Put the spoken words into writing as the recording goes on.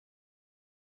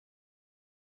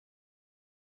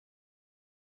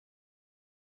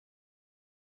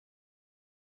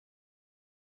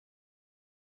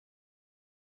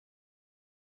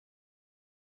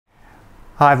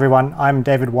Hi everyone, I'm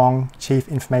David Wong, Chief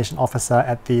Information Officer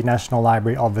at the National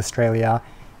Library of Australia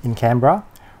in Canberra.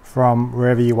 From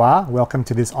wherever you are, welcome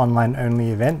to this online-only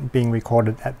event being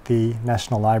recorded at the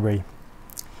National Library.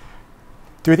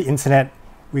 Through the internet,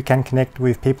 we can connect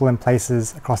with people and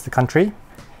places across the country.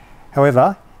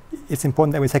 However, it's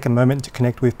important that we take a moment to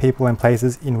connect with people and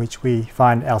places in which we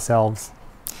find ourselves.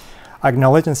 I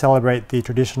acknowledge and celebrate the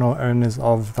traditional owners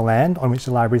of the land on which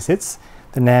the library sits,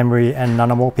 the Ngambri and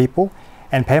Ngunnawal people,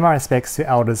 and pay my respects to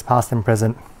elders past and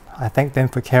present. I thank them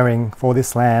for caring for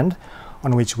this land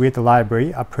on which we at the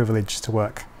library are privileged to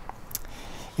work.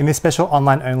 In this special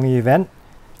online-only event,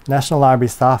 National Library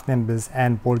staff members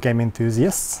and board game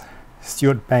enthusiasts,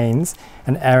 Stuart Baines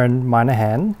and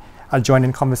Minehan, are joined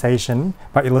in conversation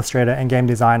by illustrator and game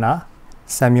designer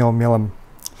Sam Milham.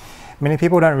 Many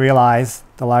people don't realise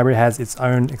the library has its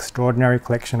own extraordinary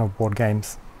collection of board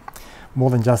games. More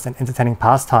than just an entertaining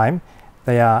pastime,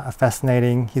 they are a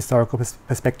fascinating historical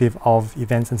perspective of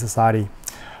events in society.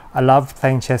 I loved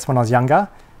playing chess when I was younger,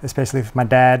 especially with my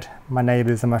dad, my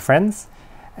neighbours and my friends.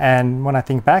 And when I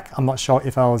think back, I'm not sure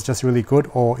if I was just really good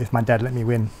or if my dad let me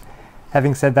win.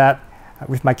 Having said that,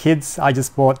 with my kids, I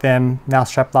just bought them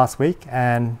Mousetrap last week,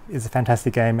 and it's a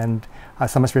fantastic game, and I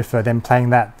so much prefer them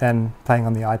playing that than playing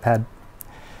on the iPad.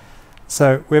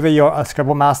 So whether you're a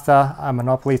Scrabble master, a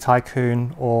Monopoly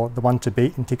tycoon, or the one to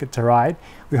beat in Ticket to Ride,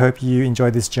 we hope you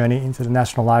enjoy this journey into the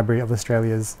National Library of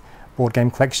Australia's board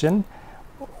game collection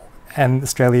and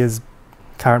Australia's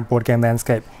current board game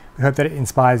landscape. We hope that it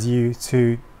inspires you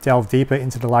to delve deeper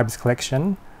into the library's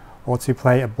collection or to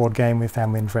play a board game with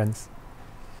family and friends.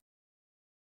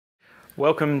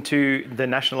 Welcome to the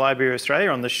National Library of Australia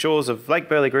on the shores of Lake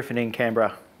Burley Griffin in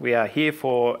Canberra. We are here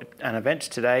for an event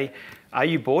today, Are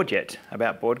You Bored Yet?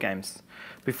 About board games.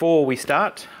 Before we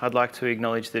start, I'd like to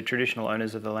acknowledge the traditional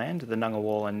owners of the land, the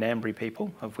Ngunnawal and Ngambri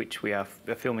people, of which we are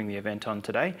filming the event on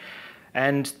today,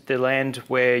 and the land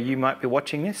where you might be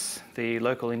watching this, the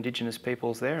local Indigenous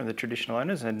peoples there and the traditional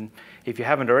owners. And if you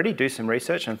haven't already, do some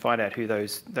research and find out who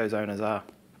those owners are.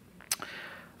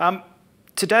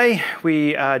 Today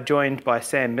we are joined by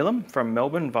Sam Milham from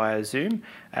Melbourne via Zoom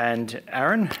and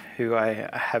Aaron, who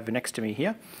I have next to me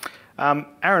here.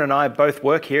 Aaron and I both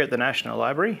work here at the National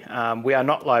Library. We are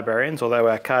not librarians, although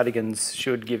our cardigans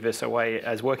should give us away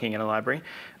as working in a library.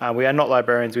 We are not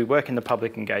librarians, we work in the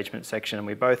public engagement section, and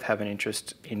we both have an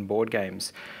interest in board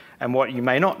games. And what you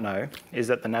may not know is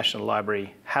that the National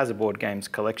Library has a board games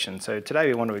collection. So today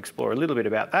we want to explore a little bit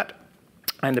about that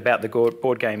and about the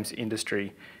board games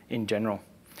industry in general.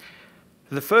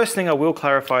 The first thing I will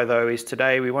clarify though is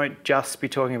today we won't just be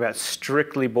talking about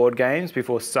strictly board games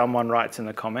before someone writes in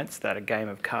the comments that a game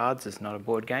of cards is not a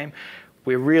board game.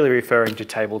 We're really referring to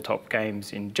tabletop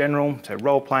games in general, so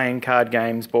role-playing, card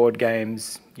games, board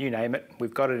games, you name it.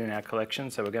 We've got it in our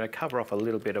collection, so we're going to cover off a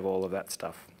little bit of all of that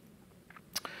stuff.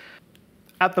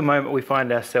 At the moment we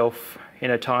find ourselves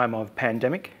in a time of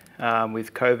pandemic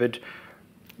with COVID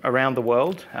around the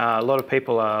world. A lot of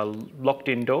people are locked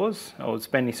indoors or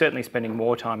certainly spending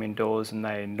more time indoors than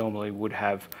they normally would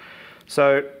have.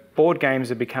 So board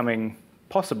games are becoming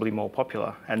possibly more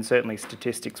popular, and certainly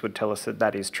statistics would tell us that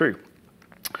that is true.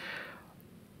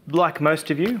 Like most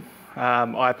of you,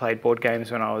 I played board games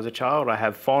when I was a child. I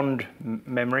have fond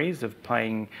memories of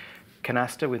playing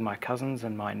canasta with my cousins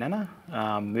and my nana,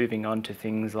 moving on to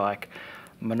things like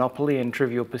Monopoly and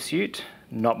Trivial Pursuit.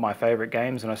 Not my favourite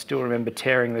games, and I still remember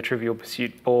tearing the Trivial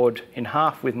Pursuit board in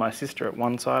half with my sister at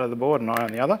one side of the board and I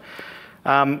on the other.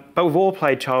 But we've all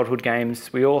played childhood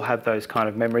games. We all have those kind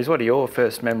of memories. What are your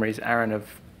first memories, Aaron,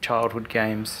 of childhood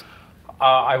games?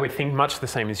 I would think much the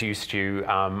same as you, Stu.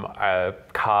 Playing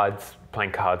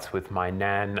cards with my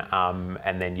nan,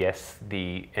 and then yes,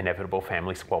 the inevitable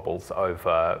family squabbles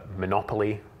over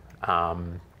Monopoly.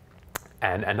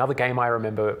 And another game I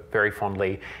remember very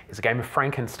fondly is a game of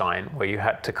Frankenstein, where you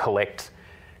had to collect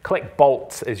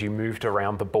bolts as you moved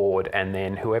around the board, and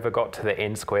then whoever got to the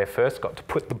end square first got to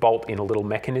put the bolt in a little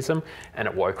mechanism, and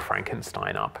it woke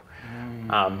Frankenstein up.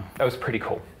 That was pretty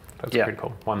cool. That was pretty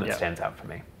cool. One that stands out for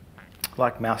me.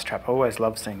 Like Mousetrap. I always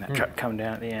love seeing that trap come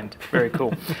down at the end. Very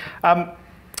cool.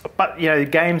 But you know,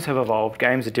 games have evolved.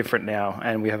 Games are different now,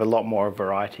 and we have a lot more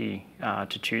variety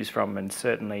to choose from, and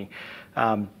certainly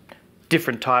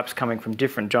different types coming from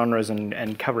different genres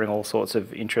and covering all sorts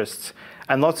of interests,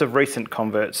 and lots of recent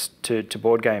converts to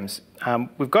board games.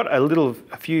 We've got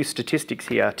a few statistics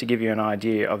here to give you an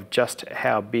idea of just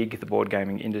how big the board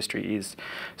gaming industry is.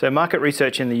 So market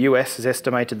research in the US has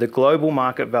estimated the global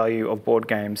market value of board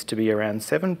games to be around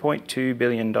 $7.2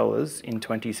 billion in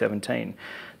 2017.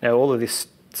 Now all of this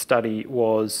study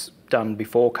was done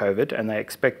before COVID, and they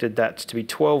expected that to be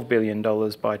 $12 billion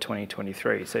by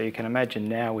 2023. So you can imagine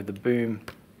now with the boom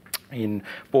in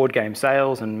board game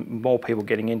sales and more people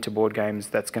getting into board games,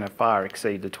 that's going to far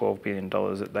exceed the $12 billion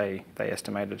that they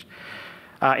estimated.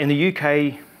 In the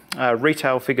UK,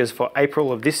 retail figures for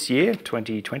April of this year,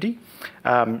 2020,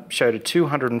 showed a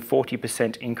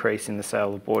 240% increase in the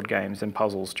sale of board games and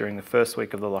puzzles during the first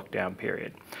week of the lockdown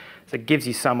period. So it gives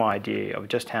you some idea of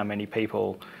just how many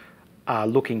people are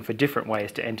looking for different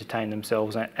ways to entertain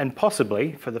themselves, and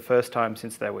possibly, for the first time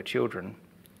since they were children,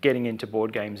 getting into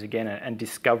board games again and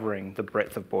discovering the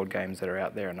breadth of board games that are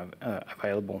out there and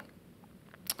available.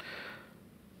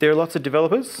 There are lots of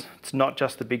developers. It's not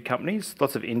just the big companies.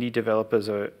 Lots of indie developers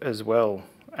as well,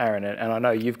 Aaron. And I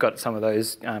know you've got some of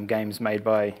those games made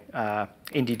by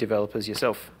indie developers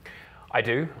yourself. I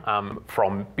do,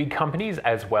 from big companies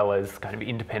as well as kind of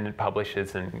independent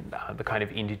publishers and the kind of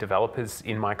indie developers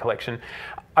in my collection.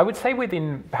 I would say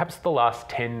within perhaps the last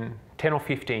 10 or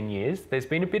 15 years, there's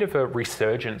been a bit of a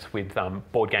resurgence with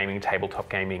board gaming, tabletop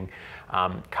gaming,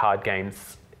 card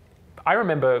games. I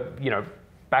remember,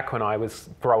 back when I was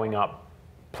growing up,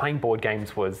 playing board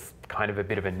games was kind of a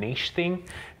bit of a niche thing.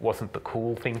 It wasn't the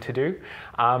cool thing to do.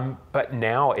 But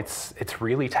now it's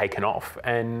really taken off,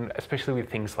 and especially with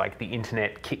things like the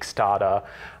internet, Kickstarter,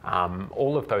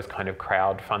 all of those kind of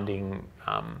crowdfunding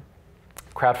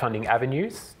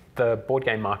avenues, the board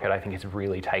game market, I think, has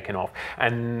really taken off.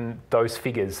 And those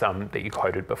figures that you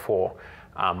quoted before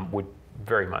would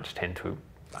very much tend to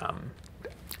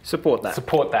support that.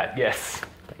 Support that, yes.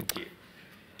 Thank you.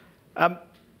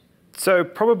 So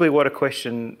probably what a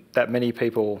question that many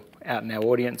people out in our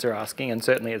audience are asking, and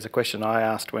certainly it's a question I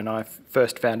asked when I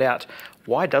first found out,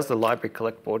 why does the library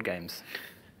collect board games?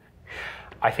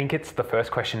 I think it's the first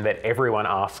question that everyone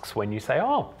asks when you say,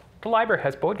 oh, the library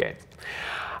has board games.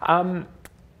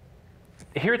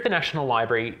 Here at the National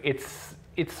Library, it's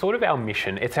sort of our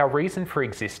mission, it's our reason for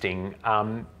existing,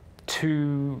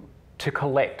 to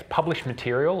collect published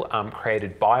material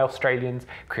created by Australians,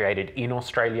 created in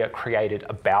Australia, created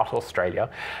about Australia.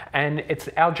 And it's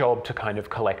our job to kind of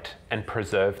collect and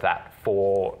preserve that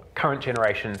for current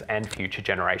generations and future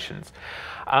generations.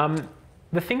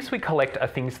 The things we collect are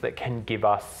things that can give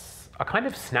us a kind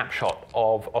of snapshot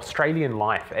of Australian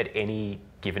life at any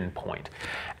given point.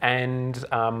 And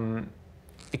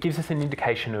it gives us an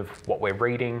indication of what we're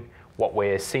reading, what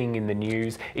we're seeing in the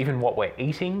news, even what we're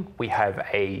eating. We have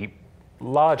a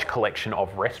large collection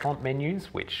of restaurant menus,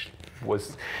 which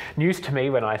was news to me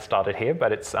when I started here,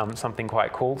 but it's something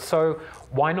quite cool. So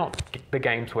why not the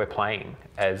games we're playing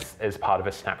as part of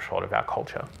a snapshot of our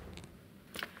culture?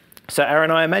 So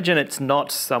Aaron, I imagine it's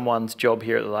not someone's job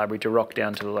here at the library to rock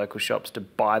down to the local shops to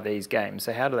buy these games.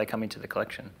 So how do they come into the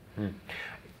collection?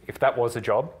 If that was a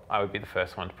job, I would be the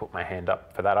first one to put my hand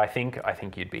up for that. I think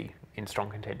you'd be in strong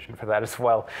contention for that as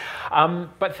well.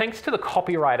 But thanks to the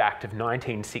Copyright Act of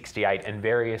 1968 and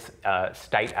various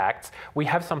state acts, we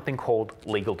have something called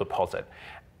legal deposit.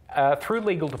 Through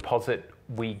legal deposit,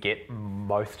 we get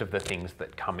most of the things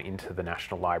that come into the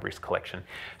National Library's collection.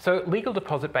 So legal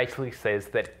deposit basically says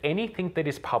that anything that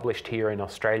is published here in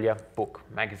Australia, book,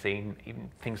 magazine,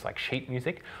 even things like sheet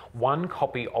music, one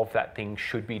copy of that thing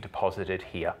should be deposited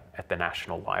here at the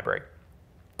National Library.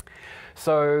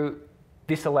 So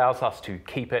this allows us to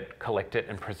keep it, collect it,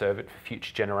 and preserve it for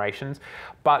future generations.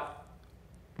 But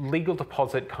legal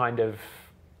deposit kind of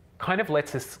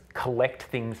lets us collect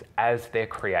things as they're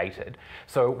created.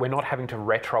 So we're not having to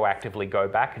retroactively go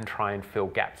back and try and fill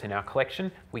gaps in our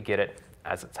collection. We get it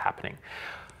as it's happening.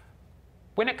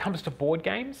 When it comes to board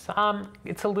games,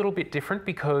 it's a little bit different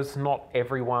because not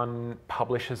everyone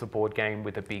publishes a board game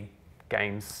with a big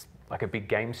game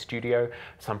studio.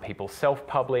 Some people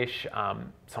self-publish,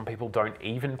 some people don't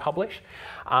even publish.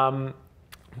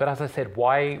 But as I said,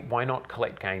 why not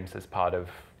collect games as part of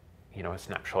a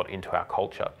snapshot into our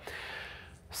culture?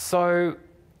 So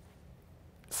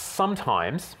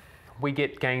sometimes we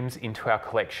get games into our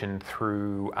collection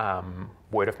through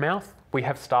word of mouth. We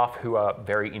have staff who are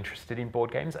very interested in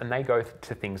board games, and they go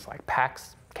to things like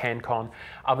PAX, CanCon,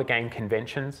 other game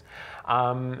conventions,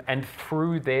 and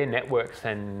through their networks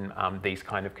and these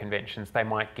kind of conventions, they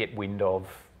might get wind of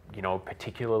a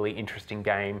particularly interesting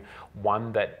game,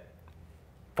 one that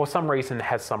for some reason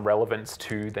has some relevance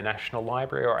to the National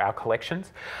Library or our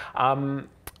collections.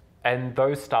 And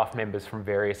those staff members from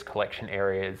various collection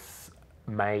areas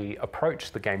may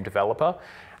approach the game developer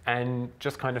and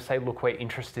just kind of say, look, we're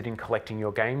interested in collecting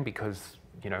your game because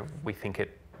we think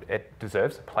it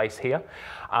deserves a place here.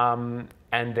 And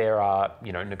there are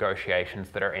negotiations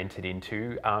that are entered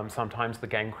into. Sometimes the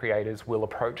game creators will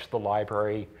approach the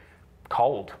library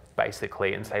cold,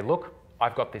 basically, and say, look,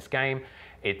 I've got this game.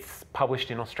 It's published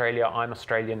in Australia. I'm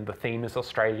Australian. The theme is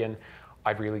Australian.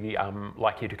 I'd really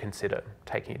like you to consider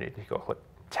taking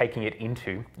it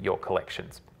into your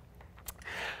collections.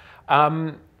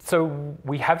 So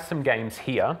we have some games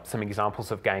here, some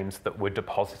examples of games that were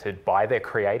deposited by their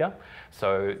creator.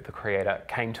 So the creator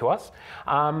came to us.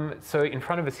 So in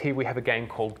front of us here, we have a game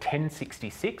called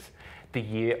 1066, The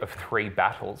Year of Three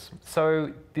Battles.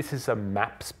 So this is a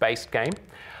maps-based game,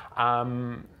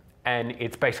 and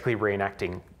it's basically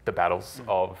reenacting the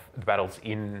battles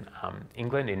in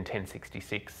England in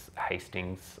 1066,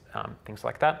 Hastings, things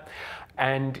like that.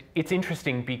 And it's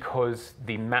interesting because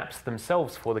the maps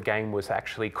themselves for the game was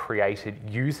actually created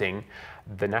using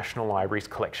the National Library's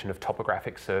collection of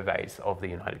topographic surveys of the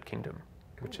United Kingdom,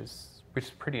 which is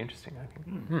pretty interesting, I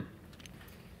think.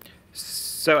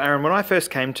 So Aaron, when I first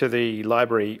came to the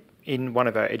library, in one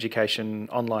of our education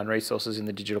online resources in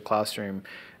the digital classroom,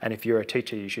 and if you're a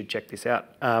teacher, you should check this out.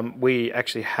 We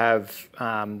actually have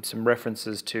some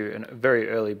references to a very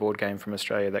early board game from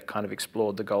Australia that kind of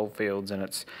explored the goldfields, and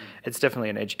it's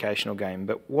definitely an educational game.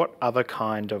 But what other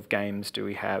kind of games do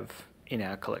we have in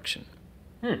our collection?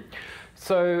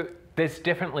 So there's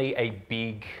definitely a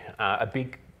big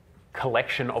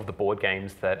collection of the board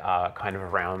games that are kind of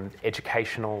around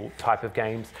educational type of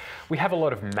games. We have a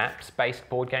lot of maps-based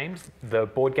board games. The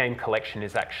board game collection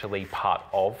is actually part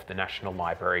of the National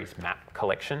Library's map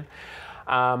collection.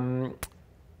 And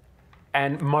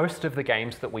most of the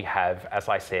games that we have, as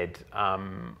I said,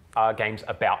 are games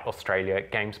about Australia,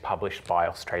 games published by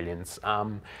Australians.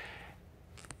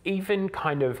 Even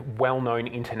kind of well-known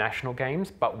international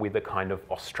games, but with a kind of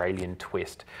Australian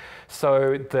twist.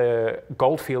 So the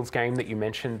Goldfields game that you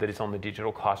mentioned that is on the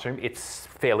digital classroom, it's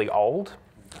fairly old.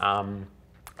 I'm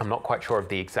not quite sure of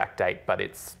the exact date, but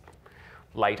it's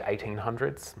late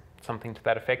 1800s, something to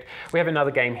that effect. We have another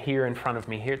game here in front of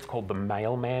me here. It's called the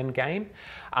Mailman game.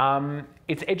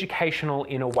 It's educational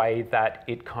in a way that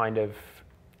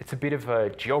it's a bit of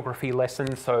a geography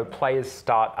lesson. So players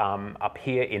start up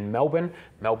here in Melbourne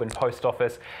Post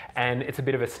Office, and it's a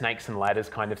bit of a snakes and ladders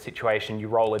kind of situation. You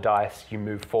roll a dice, you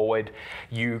move forward.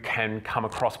 You can come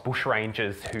across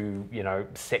bushrangers who,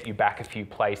 set you back a few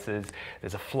places.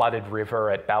 There's a flooded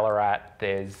river at Ballarat.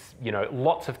 There's,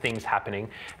 lots of things happening.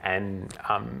 And,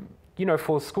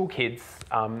 for school kids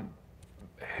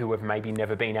who have maybe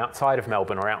never been outside of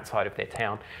Melbourne or outside of their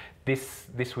town,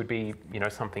 this would be,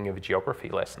 something of a geography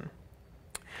lesson.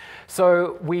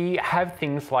 So we have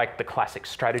things like the classic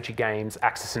strategy games,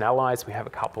 Axis and Allies. We have a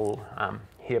couple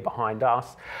here behind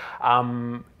us.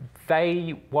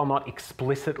 They, while not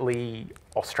explicitly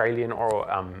Australian or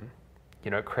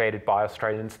created by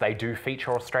Australians, they do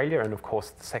feature Australia, and of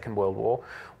course the Second World War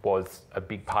was a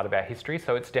big part of our history,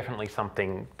 so it's definitely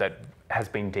something that has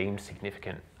been deemed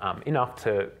significant enough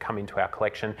to come into our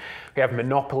collection. We have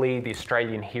Monopoly, the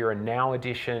Australian Here and Now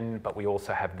edition, but we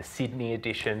also have the Sydney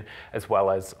edition, as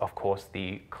well as, of course,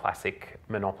 the classic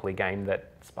Monopoly game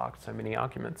that sparked so many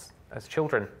arguments as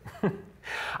children.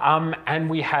 And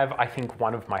we have, I think,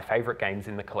 one of my favourite games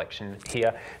in the collection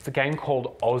here. It's a game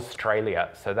called Australia.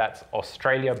 So that's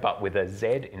Australia, but with a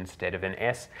Z instead of an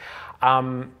S.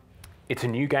 It's a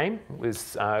new game. It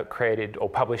was created or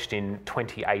published in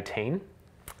 2018,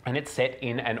 and it's set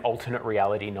in an alternate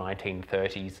reality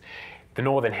 1930s. The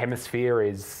Northern Hemisphere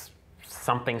is,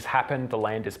 something's happened, the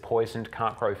land is poisoned,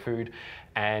 can't grow food,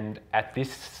 and in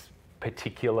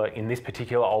this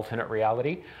particular alternate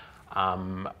reality,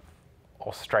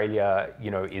 Australia,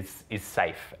 is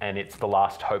safe, and it's the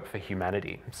last hope for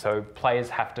humanity. So players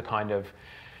have to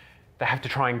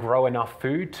try and grow enough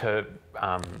food to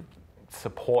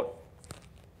support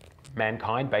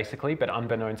mankind, basically, but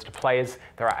unbeknownst to players,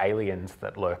 there are aliens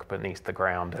that lurk beneath the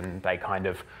ground, and they kind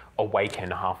of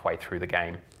awaken halfway through the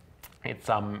game.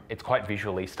 It's quite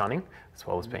visually stunning, as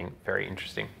well as being very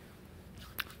interesting.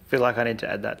 I feel like I need to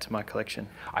add that to my collection.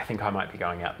 I think I might be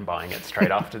going out and buying it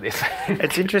straight after this.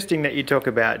 It's interesting that you talk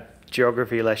about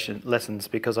geography lessons,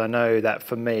 because I know that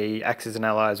for me, Axis and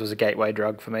Allies was a gateway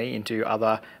drug for me into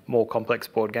other more complex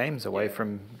board games away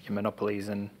from your Monopolies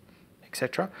and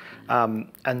etc.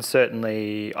 And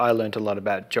certainly I learnt a lot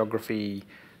about geography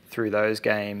through those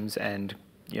games, and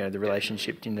the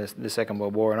relationship in the Second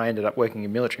World War, and I ended up working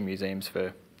in military museums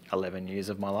for 11 years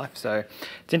of my life. So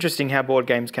it's interesting how board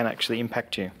games can actually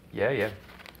impact you. Yeah.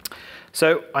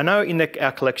 So I know in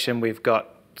our collection we've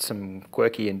got some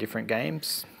quirky and different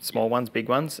games, small ones, big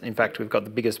ones. In fact, we've got the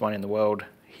biggest one in the world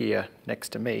here next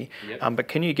to me. Yep. But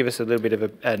can you give us a little bit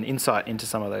of an insight into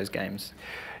some of those games?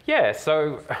 Yeah,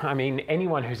 so I mean,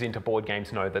 anyone who's into board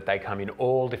games know that they come in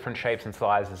all different shapes and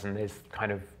sizes, and there's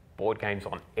kind of board games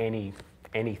on any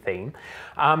theme.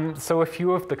 So a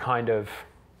few of the kind of,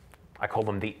 I call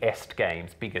them the est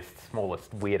games, biggest,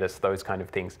 smallest, weirdest, those kind of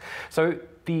things. So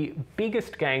the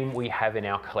biggest game we have in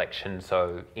our collection,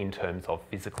 so in terms of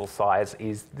physical size,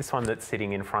 is this one that's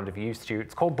sitting in front of you, Stuart.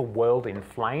 It's called The World in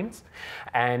Flames.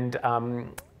 And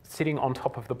sitting on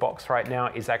top of the box right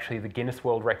now is actually the Guinness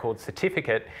World Record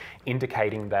certificate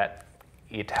indicating that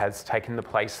it has taken the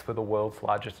place for the world's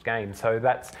largest game. So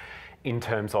that's in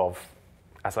terms of,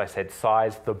 as I said,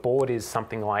 size. The board is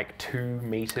something like 2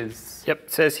 meters. Yep,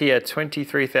 it says here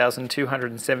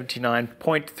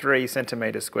 23,279.3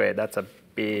 centimetres squared. That's a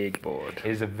big board.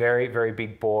 It is a very, very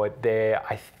big board. There,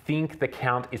 I think the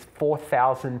count is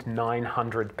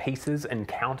 4,900 pieces and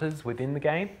counters within the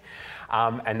game.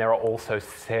 And there are also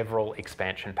several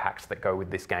expansion packs that go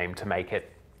with this game to make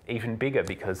it even bigger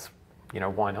because, you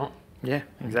know, why not? Yeah,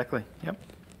 exactly. Yep.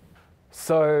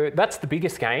 So that's the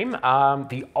biggest game.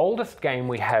 The oldest game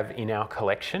we have in our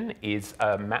collection is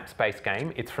a maps-based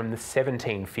game. It's from the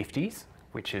 1750s,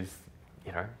 which is,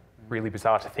 you know, really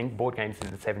bizarre to think, board games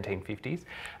in the 1750s.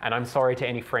 And I'm sorry to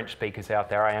any French speakers out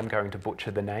there, I am going to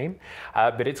butcher the name,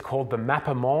 but it's called the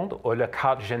Mappa Monde ou la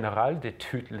Carte Générale de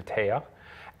toute la Terre,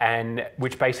 and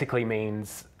which basically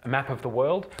means a map of the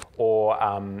world or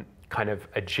kind of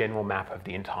a general map of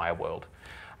the entire world.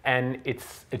 And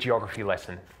it's a geography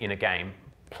lesson in a game.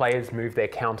 Players move their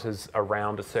counters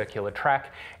around a circular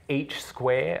track. Each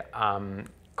square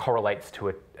correlates to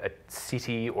a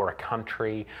city or a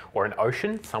country or an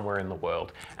ocean somewhere in the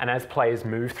world. And as players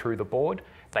move through the board,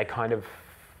 they kind of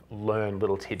learn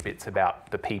little tidbits about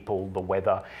the people, the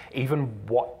weather, even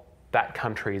what that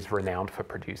country is renowned for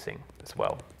producing as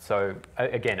well. So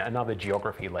again, another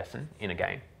geography lesson in a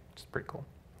game, which is pretty cool.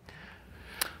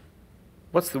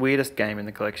 What's the weirdest game in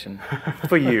the collection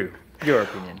for you, your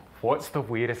opinion? What's the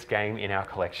weirdest game in our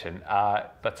collection?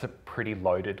 That's a pretty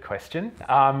loaded question.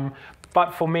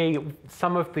 But for me,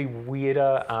 some of the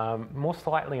weirder, more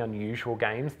slightly unusual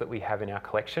games that we have in our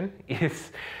collection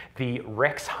is the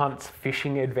Rex Hunt's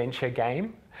Fishing Adventure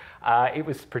game. It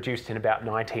was produced in about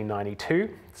 1992.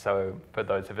 So for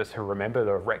those of us who remember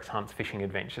the Rex Hunt's Fishing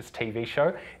Adventures TV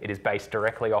show, it is based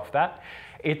directly off that.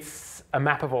 It's a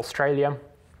map of Australia.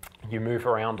 You move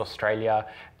around Australia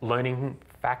learning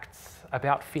facts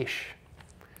about fish.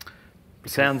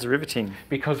 Sounds riveting.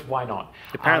 Because why not?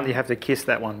 Apparently you have to kiss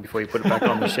that one before you put it back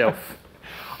on the shelf.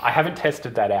 I haven't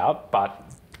tested that out,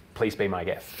 but please be my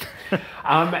guest.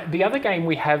 The other game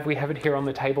we have it here on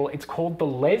the table. It's called the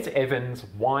Les Evans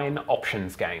Wine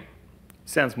Options Game.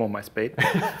 Sounds more my speed.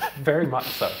 Very much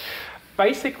so.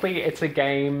 Basically, it's a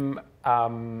game,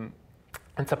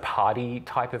 it's a party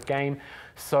type of game.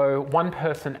 So one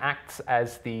person acts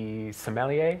as the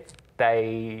sommelier.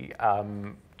 They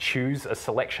choose a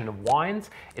selection of wines.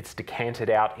 It's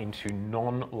decanted out into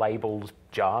non-labeled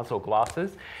jars or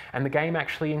glasses. And the game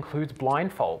actually includes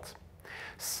blindfolds.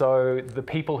 So the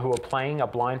people who are playing are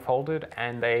blindfolded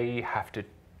and they have to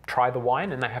try the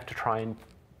wine and they have to try and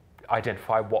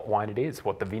identify what wine it is,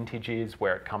 what the vintage is,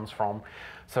 where it comes from.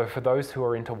 So for those who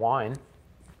are into wine,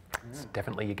 it's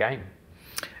definitely your game.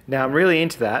 Now, I'm really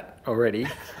into that already,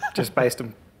 just based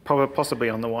on possibly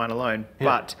on the wine alone, yeah.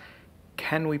 But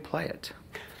can we play it?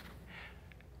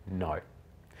 No.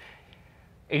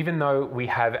 Even though we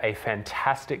have a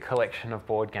fantastic collection of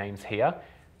board games here,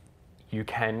 you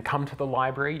can come to the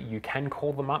library, you can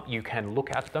call them up, you can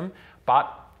look at them,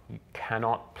 but you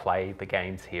cannot play the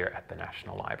games here at the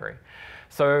National Library.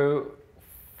 So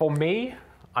for me,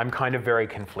 I'm kind of very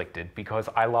conflicted because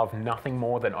I love nothing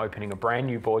more than opening a brand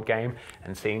new board game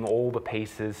and seeing all the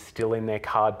pieces still in their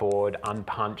cardboard,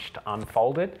 unpunched,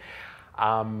 unfolded.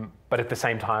 But at the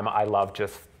same time, I love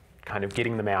just kind of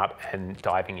getting them out and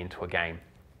diving into a game.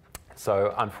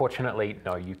 So unfortunately,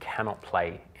 no, you cannot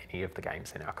play any of the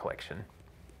games in our collection.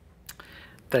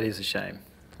 That is a shame.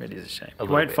 It is a shame. You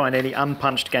little won't bit. find any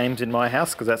unpunched games in my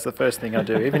house because that's the first thing I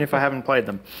do, even if I haven't played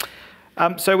them.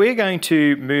 So we're going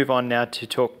to move on now to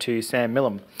talk to Sam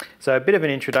Milham. So a bit of an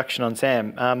introduction on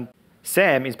Sam.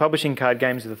 Sam is publishing card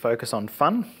games with a focus on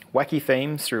fun, wacky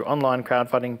themes through online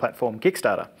crowdfunding platform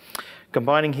Kickstarter.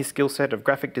 Combining his skill set of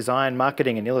graphic design,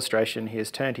 marketing and illustration, he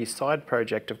has turned his side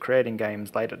project of creating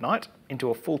games late at night into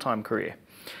a full-time career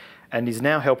and is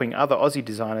now helping other Aussie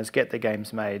designers get their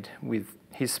games made with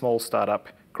his small startup,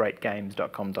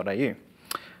 greatgames.com.au.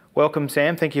 Welcome,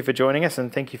 Sam. Thank you for joining us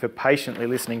and thank you for patiently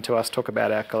listening to us talk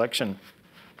about our collection.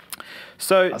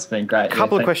 So, that's been great. A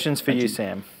couple of questions for you,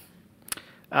 Sam.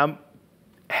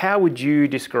 How would you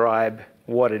describe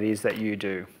what it is that you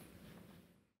do?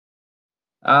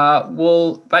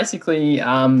 Well, basically,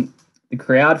 the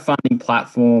crowdfunding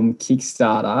platform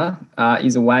Kickstarter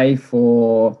is a way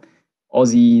for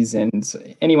Aussies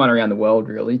and anyone around the world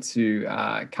really to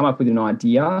come up with an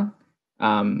idea,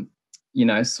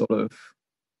 sort of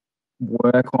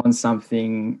work on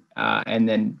something and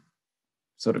then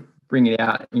sort of bring it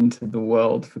out into the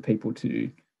world for people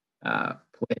to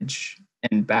pledge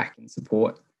and back and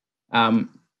support. And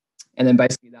then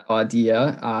basically that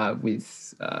idea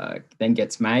then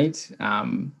gets made.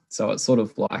 So it's sort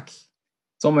of like,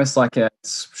 it's almost like a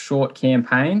short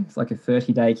campaign. It's like a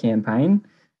 30-day campaign.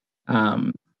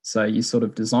 So you sort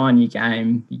of design your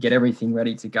game, you get everything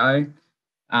ready to go.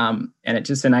 And it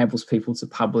just enables people to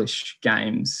publish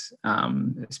games,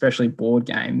 especially board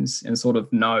games, and sort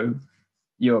of know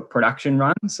your production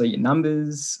run, so your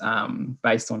numbers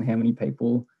based on how many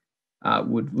people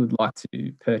would like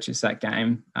to purchase that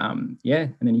game. And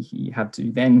then you have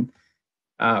to then,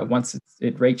 once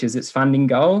it reaches its funding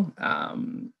goal,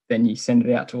 then you send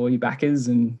it out to all your backers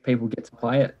and people get to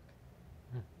play it.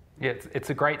 Yeah, it's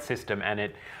a great system,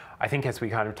 and I think as we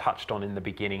kind of touched on in the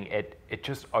beginning, it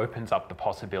just opens up the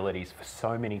possibilities for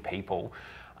so many people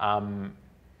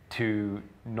to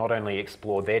not only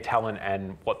explore their talent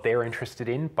and what they're interested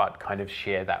in, but kind of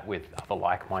share that with other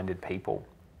like-minded people.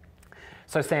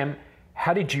 So Sam,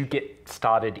 how did you get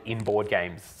started in board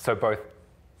games? So both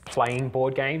playing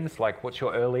board games, like what's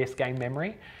your earliest game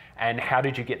memory? And how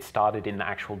did you get started in the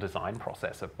actual design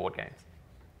process of board games?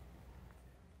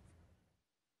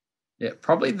 Yeah,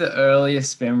 probably the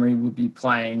earliest memory would be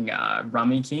playing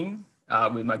Rummy King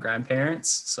with my grandparents.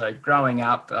 So growing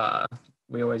up,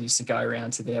 we always used to go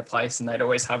around to their place and they'd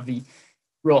always have the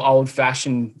real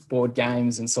old-fashioned board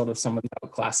games and sort of some of the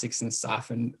old classics and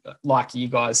stuff. And like you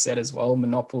guys said as well,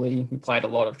 Monopoly, we played a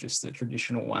lot of just the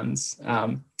traditional ones.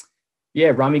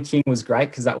 Rummy King was great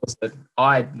because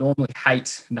I normally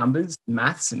hate numbers and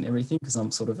maths and everything because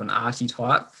I'm sort of an arty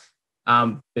type.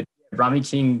 But Rummy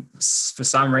King, for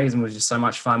some reason, was just so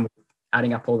much fun with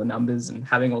adding up all the numbers and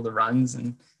having all the runs.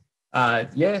 And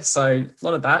so a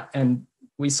lot of that. And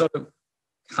we sort of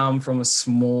come from a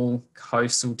small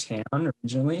coastal town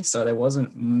originally, so there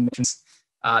wasn't much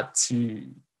to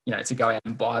go out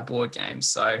and buy board games.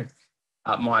 So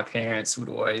my parents would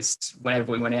always,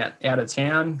 whenever we went out of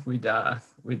town, we'd love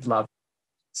to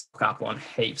stock up on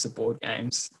heaps of board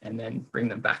games and then bring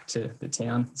them back to the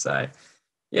town. So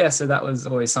so that was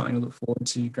always something to look forward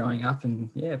to growing up, and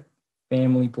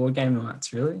family board game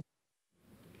nights really.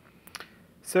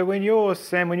 So when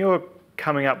you're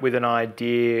coming up with an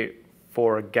idea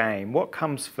for a game, what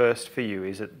comes first for you?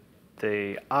 Is it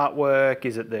the artwork?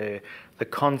 Is it the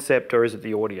concept, or is it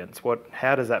the audience?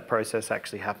 How does that process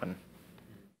actually happen?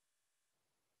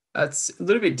 It's a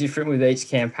little bit different with each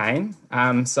campaign.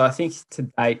 So I think to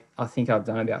date, I've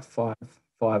done about five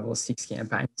or six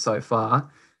campaigns so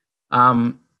far.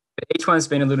 But each one's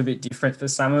been a little bit different. For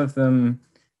some of them,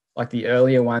 like the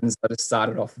earlier ones, I just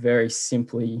started off very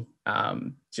simply,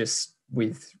 just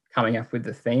with coming up with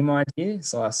the theme idea.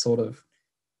 So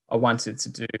I wanted to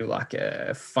do like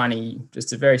a funny,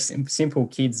 just a very simple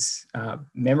kids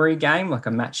memory game, like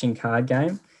a matching card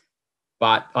game.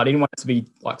 But I didn't want it to be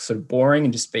like sort of boring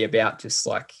and just be about just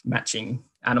like matching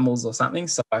animals or something.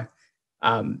 So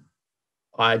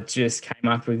I just came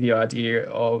up with the idea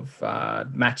of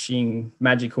matching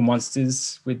magical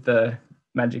monsters with the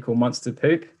magical monster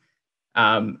poop.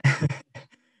 And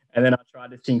then I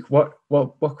tried to think, what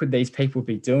could these people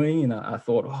be doing? And I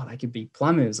thought, they could be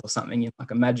plumbers or something in like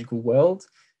a magical world.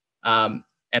 And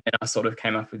then I sort of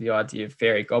came up with the idea of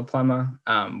fairy god plumber,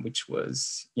 which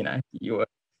was, you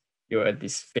were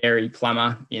this fairy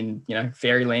plumber in,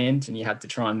 fairyland, and you had to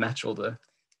try and match all the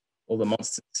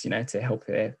monsters, to help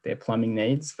their plumbing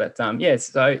needs. But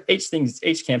so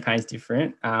each campaign is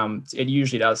different. It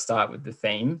usually does start with the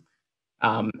theme,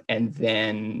 and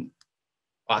then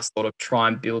I sort of try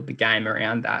and build the game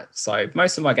around that. So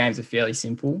most of my games are fairly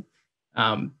simple,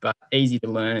 but easy to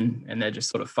learn, and they're just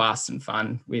sort of fast and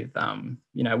fun with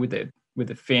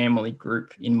the family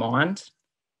group in mind.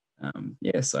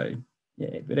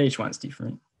 But each one's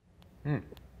different.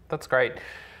 That's great.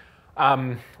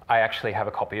 I actually have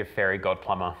a copy of Fairy God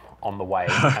Plumber on the way.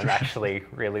 I'm actually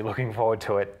really looking forward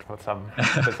to it for some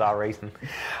bizarre reason.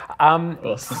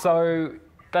 Awesome. So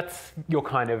that's your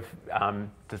kind of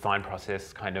design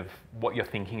process, kind of what you're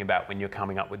thinking about when you're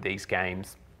coming up with these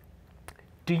games.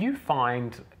 Do you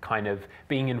find kind of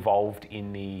being involved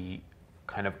in the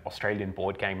kind of Australian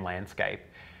board game landscape,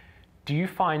 do you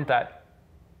find that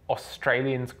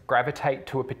Australians gravitate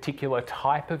to a particular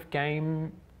type of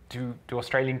game? Do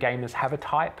Australian gamers have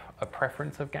a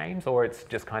preference of games, or it's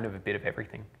just kind of a bit of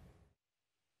everything?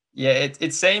 Yeah,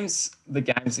 it seems the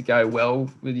games that go well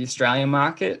with the Australian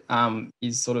market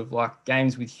is sort of like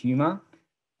games with humour.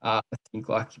 I think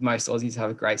like most Aussies have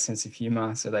a great sense of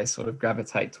humour, so they sort of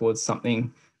gravitate towards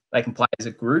something they can play as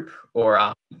a group,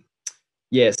 or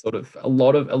yeah, sort of a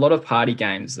lot of party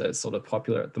games that are sort of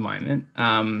popular at the moment.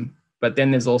 But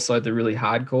then there's also the really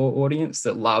hardcore audience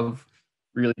that love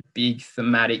really big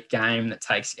thematic game that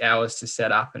takes hours to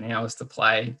set up and hours to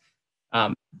play.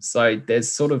 So there's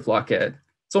sort of like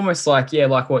it's almost like, yeah,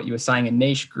 like what you were saying, a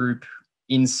niche group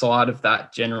inside of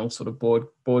that general sort of board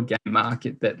game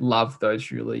market that love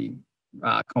those really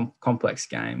complex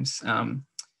games.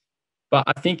 But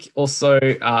I think also,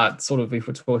 sort of, if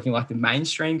we're talking like the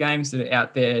mainstream games that are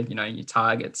out there, your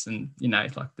Targets and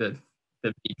like the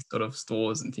big sort of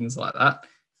stores and things like that.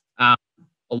 Um,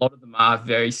 a lot of them are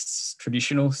very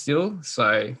traditional still,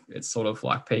 so it's sort of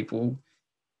like people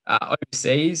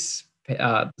overseas.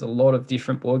 There's a lot of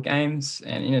different board games,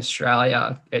 and in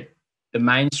Australia, the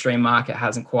mainstream market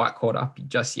hasn't quite caught up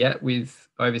just yet with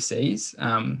overseas.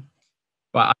 But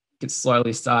I think it's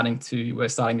slowly we're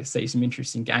starting to see some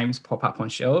interesting games pop up on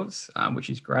shelves, which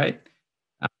is great.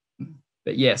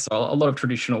 But yeah, so a lot of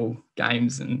traditional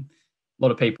games, and a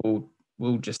lot of people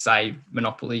will just say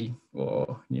Monopoly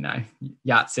or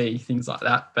Yahtzee, things like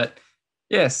that. But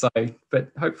yeah,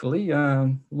 but hopefully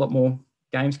a lot more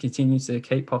games continue to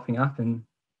keep popping up and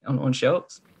on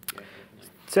shelves.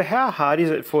 So how hard is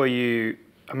it for you?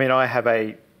 I mean, I have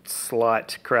a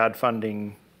slight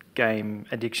crowdfunding game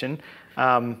addiction.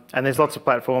 And there's lots of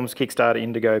platforms, Kickstarter,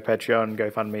 Indigo, Patreon,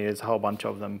 GoFundMe, there's a whole bunch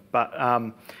of them. But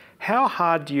how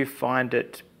hard do you find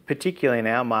it, particularly in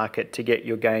our market, to get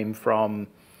your game from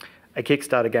a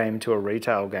Kickstarter game to a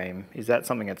retail game? Is that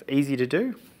something that's easy to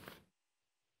do?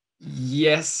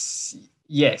 Yes,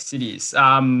 it is.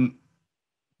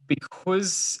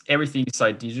 Because everything is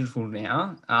so digital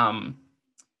now,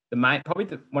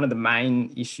 one of the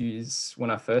main issues when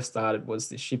I first started was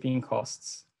the shipping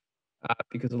costs,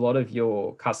 because a lot of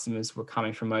your customers were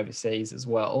coming from overseas as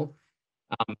well.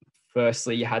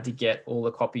 Firstly, you had to get all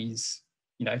the copies,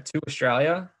 to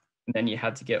Australia, and then you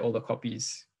had to get all the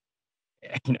copies,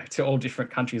 to all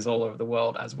different countries all over the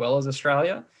world as well as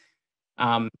Australia.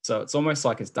 So it's almost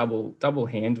like it's double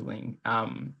handling.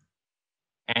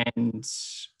 And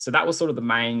so that was sort of the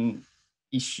main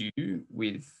issue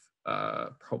with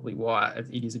probably why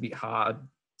it is a bit hard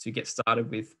to get started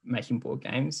with making board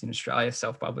games in Australia,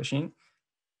 self-publishing.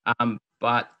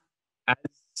 But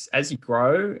as you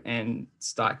grow and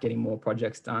start getting more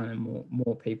projects done and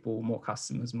more people, more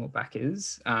customers, more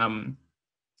backers,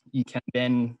 you can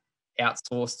then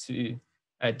outsource to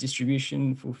a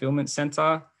distribution fulfillment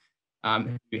center,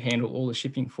 who handle all the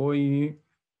shipping for you.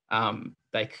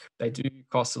 They do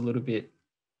cost a little bit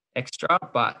extra,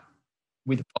 but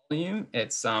with volume,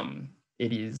 it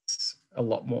is a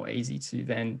lot more easy to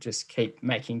then just keep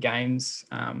making games.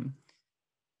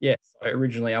 Yeah, so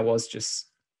originally I was just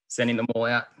sending them all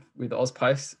out with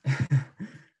Ozpost.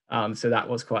 So that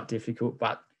was quite difficult,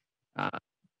 but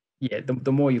yeah,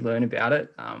 the more you learn about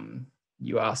it,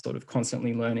 you are sort of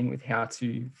constantly learning with how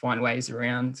to find ways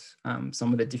around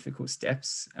some of the difficult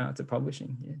steps to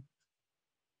publishing. Yeah.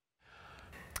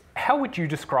 How would you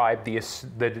describe the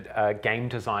game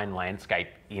design landscape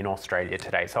in Australia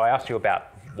today? So I asked you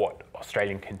about what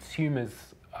Australian consumers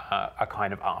are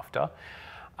kind of after.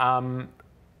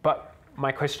 But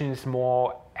my question is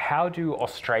more, how do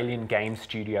Australian game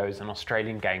studios and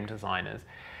Australian game designers,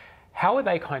 how are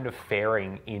they kind of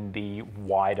faring in the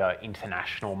wider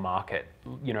international market,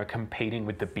 competing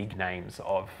with the big names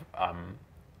of,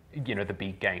 the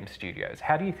big game studios?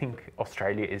 How do you think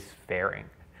Australia is faring?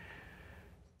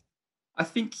 I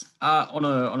think on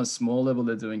a small level,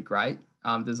 they're doing great.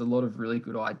 There's a lot of really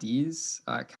good ideas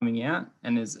coming out,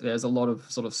 and there's a lot of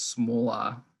sort of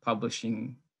smaller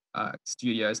publishing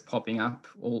studios popping up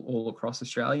all across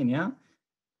Australia now.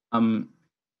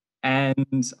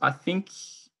 And I think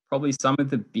probably some of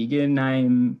the bigger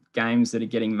name games that are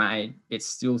getting made, it's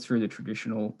still through the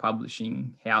traditional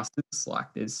publishing houses.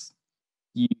 Like there's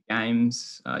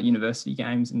Games, University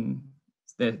Games, and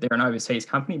they're an overseas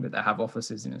company, but they have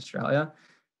offices in Australia.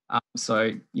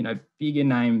 So, bigger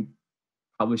name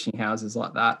publishing houses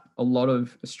like that, a lot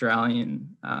of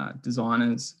Australian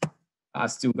designers are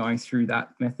still going through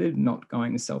that method, not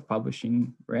going the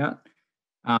self-publishing route.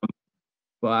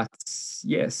 But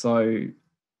yeah, so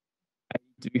they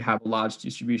do have a large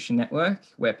distribution network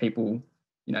where people,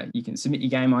 you can submit your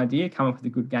game idea, come up with a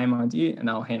good game idea, and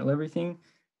they'll handle everything.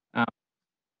 But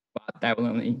they will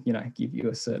only, give you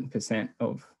a certain percent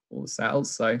of all the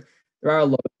sales. So there are a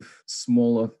lot of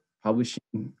smaller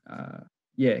publishing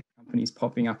companies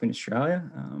popping up in Australia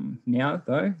now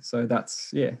though. So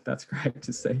that's great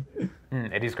to see.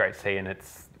 It is great to see, and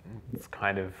it's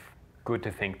kind of good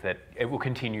to think that it will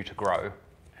continue to grow,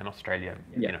 and Australia,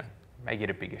 may get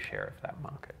a bigger share of that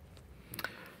market.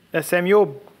 Now, Sam, your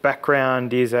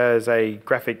background is as a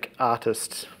graphic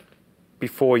artist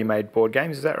before you made board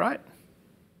games, is that right?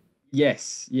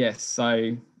 Yes.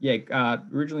 So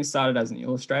originally started as an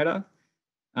illustrator,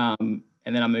 and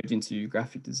then I moved into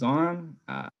graphic design,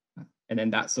 and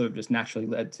then that sort of just naturally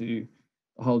led to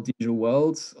the whole digital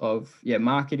world of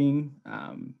marketing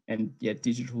and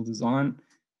digital design.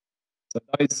 So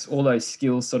all those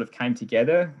skills sort of came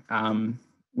together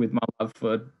with my love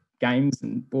for games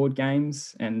and board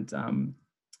games, and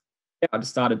I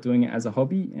just started doing it as a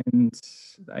hobby. And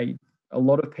a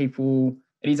lot of people,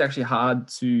 it is actually hard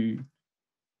for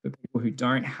people who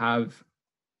don't have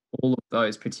all of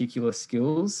those particular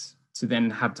skills to then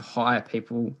have to hire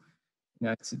people,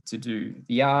 to do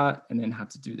the art, and then have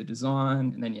to do the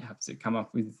design, and then you have to come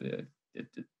up with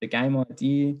the game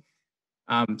idea.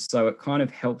 So it kind of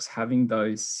helps having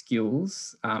those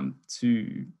skills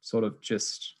to sort of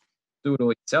just do it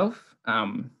all yourself.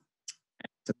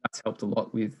 So that's helped a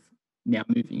lot with now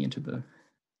moving into the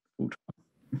full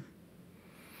time.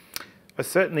 I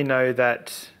certainly know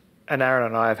that, and Aaron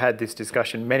and I have had this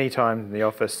discussion many times in the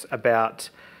office about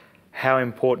how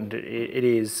important it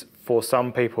is for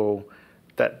some people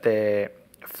that their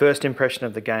first impression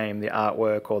of the game, the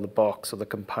artwork or the box or the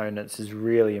components, is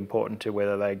really important to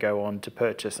whether they go on to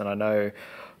purchase. And I know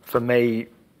for me,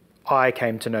 I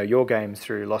came to know your games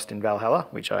through Lost in Valhalla,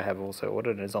 which I have also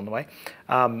ordered and is on the way.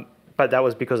 But that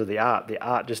was because of the art. The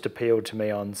art just appealed to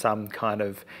me on some kind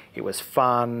of, it was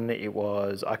fun,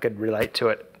 I could relate to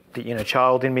it. The inner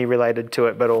child in me related to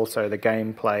it, but also the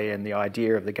gameplay and the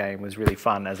idea of the game was really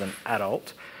fun as an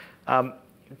adult.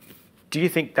 Do you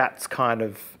think that's kind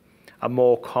of a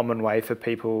more common way for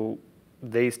people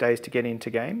these days to get into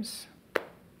games?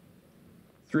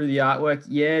 Through the artwork,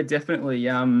 yeah, definitely.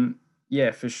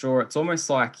 Yeah, for sure. It's almost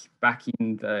like back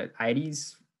in the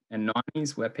 80s and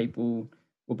 90s where people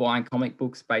were buying comic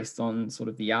books based on sort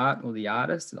of the art or the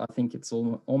artist. I think it's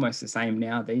almost the same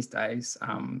now these days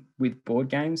with board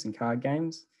games and card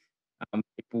games.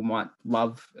 People might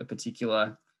love a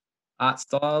particular art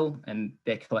style and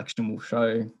their collection will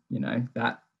show,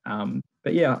 that.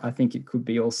 But yeah, I think it could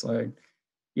be also,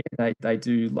 they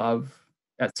do love,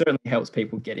 that certainly helps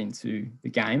people get into the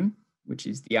game, which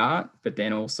is the art, but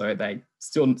then also they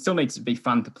still needs to be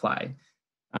fun to play.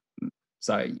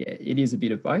 So yeah, it is a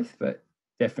bit of both, but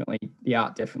definitely the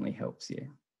art definitely helps, yeah.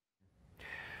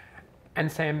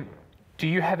 And Sam, do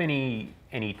you have any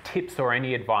tips or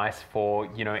any advice for,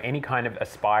 any kind of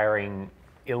aspiring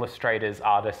illustrators,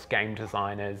 artists, game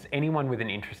designers, anyone with an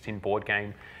interest in board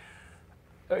games,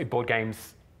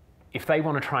 if they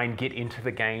want to try and get into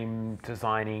the game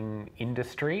designing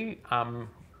industry? Do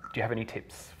you have any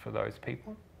tips for those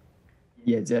people?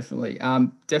 Yeah, definitely.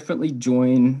 Definitely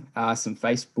join some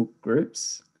Facebook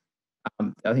groups.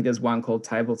 I think there's one called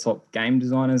Tabletop Game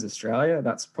Designers Australia.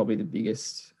 That's probably the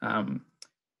biggest.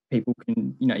 People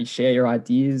can, you share your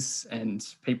ideas and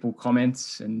people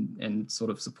comment and sort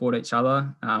of support each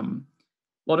other. A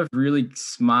lot of really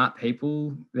smart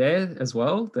people there as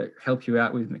well that help you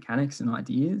out with mechanics and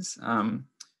ideas.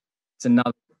 It's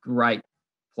another great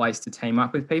place to team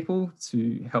up with people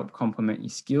to help complement your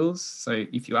skills. So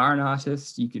if you are an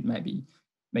artist, you could maybe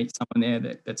meet someone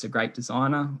there that's a great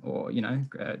designer, or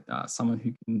someone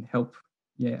who can help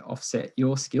offset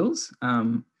your skills.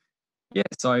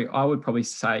 So I would probably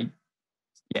say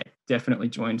definitely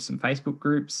join some Facebook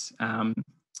groups,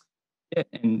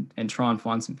 and try and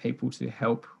find some people to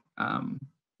help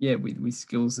with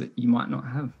skills that you might not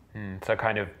have. So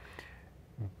kind of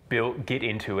get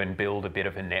into and build a bit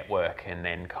of a network, and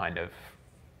then kind of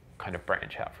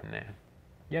branch out from there.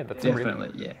 Yeah, that's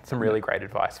definitely some really great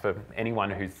advice for anyone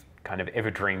who's kind of ever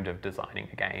dreamed of designing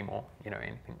a game or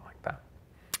anything like that.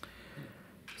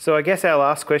 So I guess our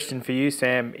last question for you,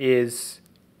 Sam, is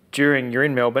you're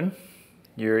in Melbourne,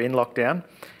 you're in lockdown.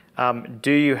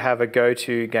 Do you have a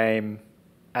go-to game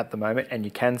at the moment? And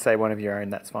you can say one of your own,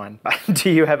 that's fine. But do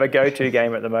you have a go-to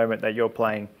game at the moment that you're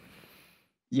playing?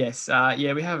 Yes,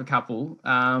 we have a couple.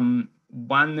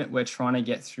 One that we're trying to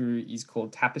get through is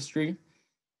called Tapestry,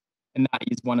 and that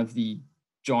is one of the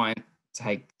giant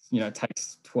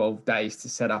takes 12 days to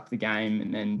set up the game,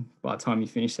 and then by the time you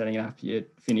finish setting it up, you're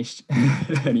finished.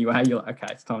 Anyway, you're like,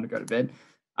 okay, it's time to go to bed.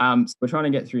 So we're trying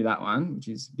to get through that one, which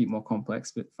is a bit more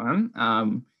complex but fun.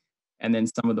 And then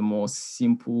some of the more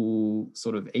simple,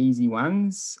 sort of easy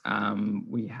ones,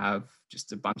 we have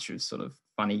just a bunch of sort of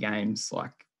funny games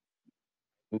like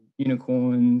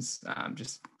unicorns,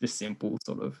 just simple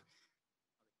sort of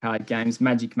card games.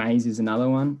 Magic Maze is another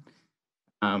one.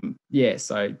 Yeah,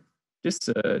 so just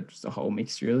a whole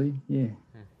mix, really. Yeah.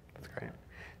 That's great.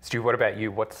 Stu, what about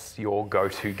you? What's your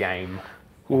go-to game?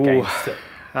 Ooh,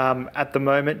 at the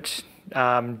moment,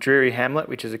 Dreary Hamlet,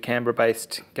 which is a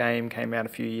Canberra-based game, came out a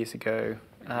few years ago.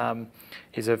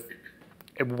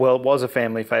 It was a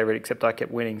family favourite, except I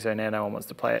kept winning, so now no one wants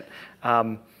to play it.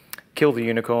 Kill the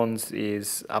Unicorns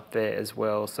is up there as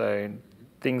well, so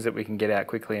things that we can get out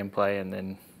quickly and play, and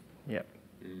then, yeah.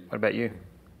 What about you?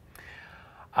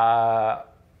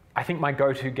 I think my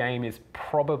go-to game is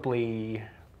probably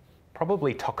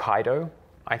Tokaido.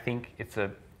 I think it's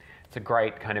a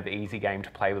great kind of easy game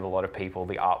to play with a lot of people.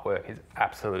 The artwork is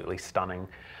absolutely stunning.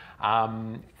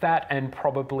 That and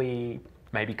probably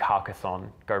maybe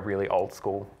Carcassonne. Go really old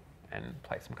school and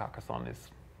play some Carcassonne is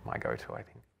my go-to, I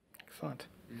think. Excellent.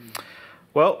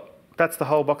 Well, that's the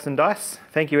whole box and dice.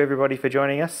 Thank you everybody for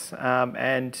joining us,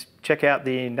 and check out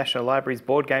the National Library's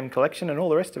board game collection and all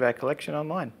the rest of our collection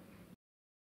online.